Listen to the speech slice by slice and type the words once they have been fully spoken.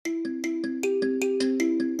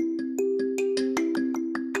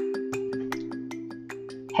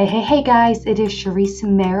Hey guys, it is Sharice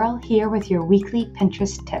Merrill here with your weekly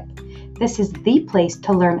Pinterest tip. This is the place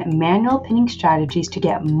to learn manual pinning strategies to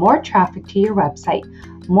get more traffic to your website,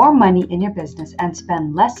 more money in your business, and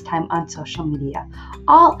spend less time on social media,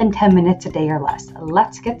 all in 10 minutes a day or less.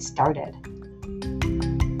 Let's get started.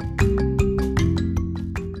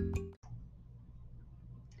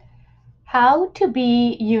 How to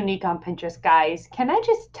be unique on Pinterest, guys. Can I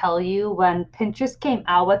just tell you, when Pinterest came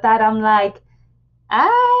out with that, I'm like, I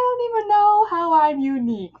don't even know how I'm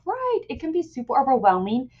unique, right? It can be super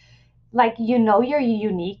overwhelming. Like, you're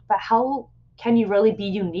unique, but how can you really be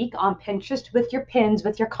unique on Pinterest with your pins,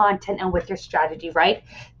 with your content, and with your strategy, right?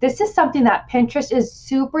 This is something that Pinterest is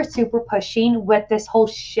super pushing with this whole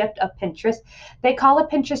shift of Pinterest. They call it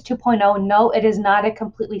Pinterest 2.0. No, it is not a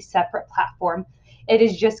completely separate platform. It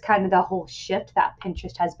is just kind of the whole shift that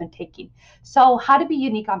Pinterest has been taking. So, how to be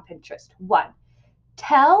unique on Pinterest? One,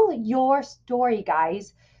 tell your story,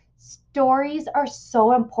 guys. Stories are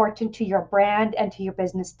so important to your brand and to your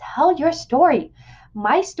business. Tell your story.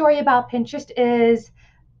 My story about Pinterest is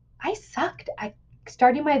I sucked at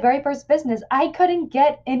starting my very first business. I couldn't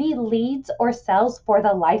get any leads or sales for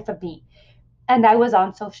the life of me. And I was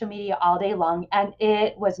on social media all day long and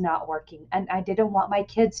it was not working. And I didn't want my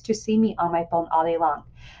kids to see me on my phone all day long.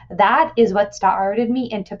 That is what started me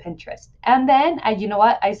into Pinterest. And then, you know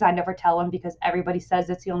what? I signed up for Tailwind because everybody says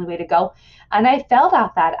it's the only way to go. And I failed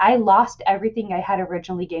at that. I lost everything I had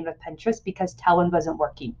originally gained with Pinterest because Tailwind wasn't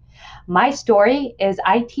working. My story is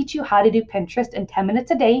I teach you how to do Pinterest in 10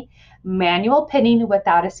 minutes a day, manual pinning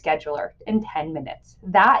without a scheduler in 10 minutes.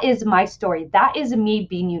 That is my story. That is me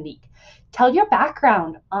being unique. Tell your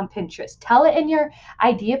background on Pinterest. Tell it in your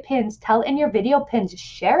idea pins. Tell it in your video pins.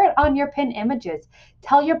 Share it on your pin images.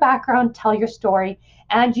 Tell your background, tell your story,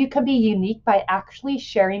 and you can be unique by actually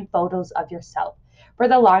sharing photos of yourself. For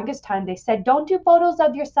the longest time, they said, don't do photos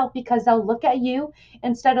of yourself because they'll look at you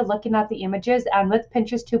instead of looking at the images. And with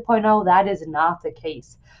Pinterest 2.0, that is not the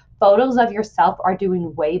case. Photos of yourself are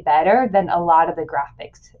doing way better than a lot of the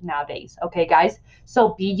graphics nowadays. Okay, guys?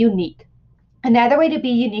 So be unique. Another way to be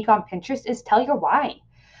unique on Pinterest is tell your why.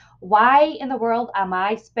 Why in the world am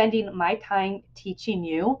I spending my time teaching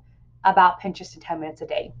you about Pinterest in 10 minutes a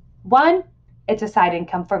day? One, it's a side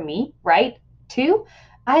income for me, right? Two,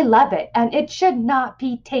 I love it. And it should not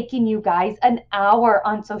be taking you guys an hour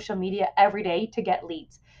on social media every day to get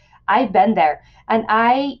leads. I've been there and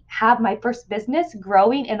I have my first business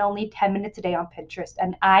growing in only 10 minutes a day on Pinterest.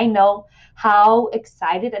 And I know how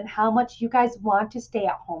excited and how much you guys want to stay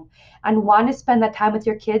at home and want to spend that time with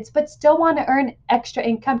your kids, but still want to earn extra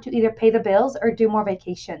income to either pay the bills or do more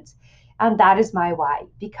vacations. And that is my why,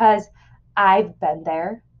 because I've been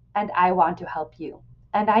there and I want to help you.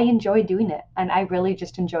 And I enjoy doing it. And I really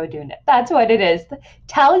just enjoy doing it. That's what it is.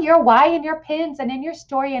 Tell your why in your pins and in your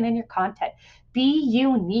story and in your content. Be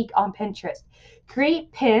unique on Pinterest. Create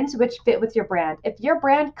pins which fit with your brand. If your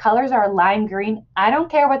brand colors are lime green, I don't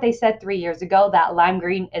care what they said 3 years ago, that lime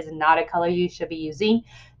green is not a color you should be using.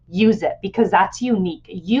 Use it because that's unique.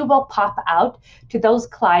 You will pop out to those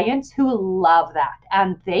clients who love that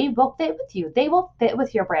and they will fit with you. They will fit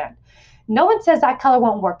with your brand. No one says that color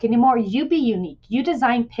won't work anymore. You be unique. You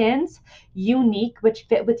design pins unique, which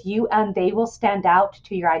fit with you, and they will stand out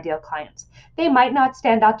to your ideal clients. They might not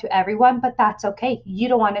stand out to everyone, but that's okay. You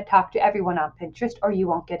don't want to talk to everyone on Pinterest or you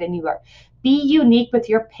won't get anywhere. Be unique with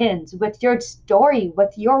your pins, with your story,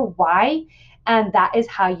 with your why, and that is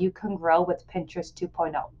how you can grow with Pinterest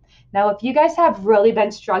 2.0. Now, if you guys have really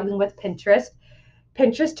been struggling with Pinterest,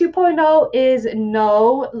 Pinterest 2.0 is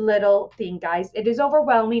no little thing, guys. It is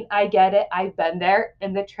overwhelming. I get it. I've been there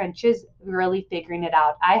in the trenches, really figuring it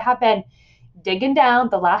out. I have been digging down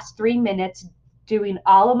the last 3 minutes, doing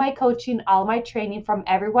all of my coaching, all of my training from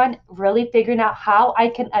everyone, really figuring out how I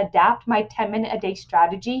can adapt my 10-minute a day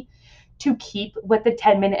strategy to keep with the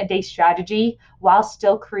 10-minute a day strategy while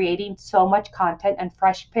still creating so much content and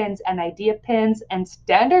fresh pins and idea pins and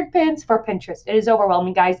standard pins for Pinterest. It is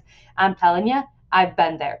overwhelming, guys. I'm telling you, I've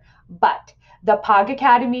been there. But the POG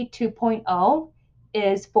Academy 2.0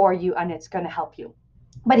 is for you and it's going to help you.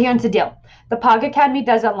 But here's the deal. The POG Academy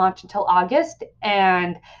doesn't launch until August,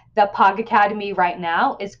 and the POG Academy right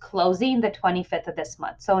now is closing the 25th of this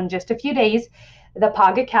month. So in just a few days, the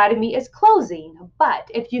POG Academy is closing.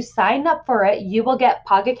 But if you sign up for it, you will get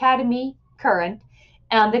POG Academy Current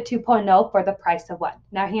and the 2.0 for the price of one.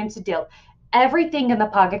 Now here's the deal. Everything in the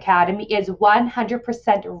POG Academy is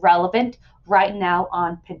 100% relevant right now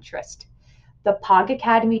on Pinterest. The POG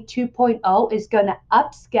Academy 2.0 is going to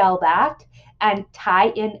upscale that and tie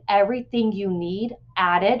in everything you need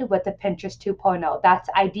added with the Pinterest 2.0. That's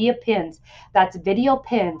idea pins, that's video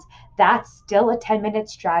pins, that's still a 10-minute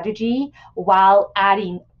strategy while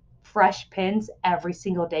adding fresh pins every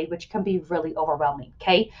single day, which can be really overwhelming.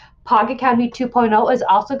 Okay. Pog Academy 2.0 is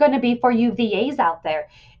also going to be for you VAs out there.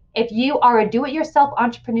 If you are a do-it-yourself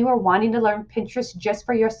entrepreneur wanting to learn Pinterest just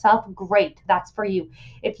for yourself, great, that's for you.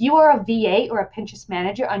 If you are a VA or a Pinterest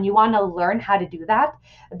manager and you want to learn how to do that,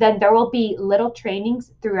 then there will be little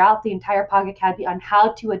trainings throughout the entire Pog Academy on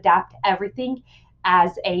how to adapt everything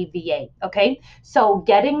as a VA. Okay, so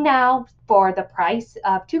getting now for the price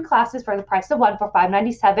of 2 classes for the price of 1 for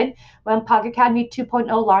 $597. When Pog Academy 2.0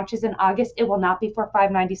 launches in August, it will not be for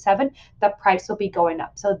 $597. The price will be going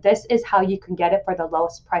up. So this is how you can get it for the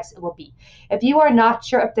lowest price it will be. If you are not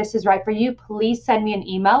sure if this is right for you, please send me an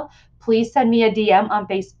email. Please send me a DM on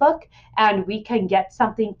Facebook and we can get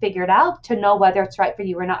something figured out to know whether it's right for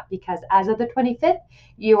you or not. Because as of the 25th,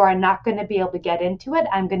 you are not going to be able to get into it.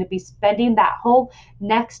 I'm going to be spending that whole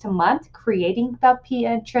next month creating the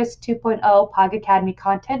Pinterest 2.0 Pog Academy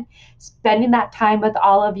content, spending that time with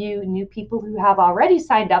all of you new people who have already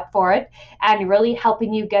signed up for it and really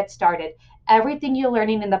helping you get started. Everything you're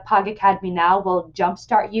learning in the Pog Academy now will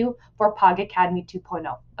jumpstart you for Pog Academy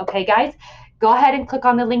 2.0. Okay, guys? Go ahead and click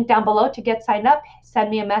on the link down below to get signed up.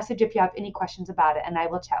 Send me a message if you have any questions about it, and I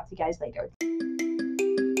will chat with you guys later.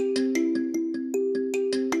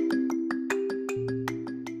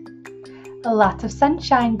 Lots of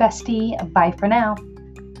sunshine, bestie. Bye for now.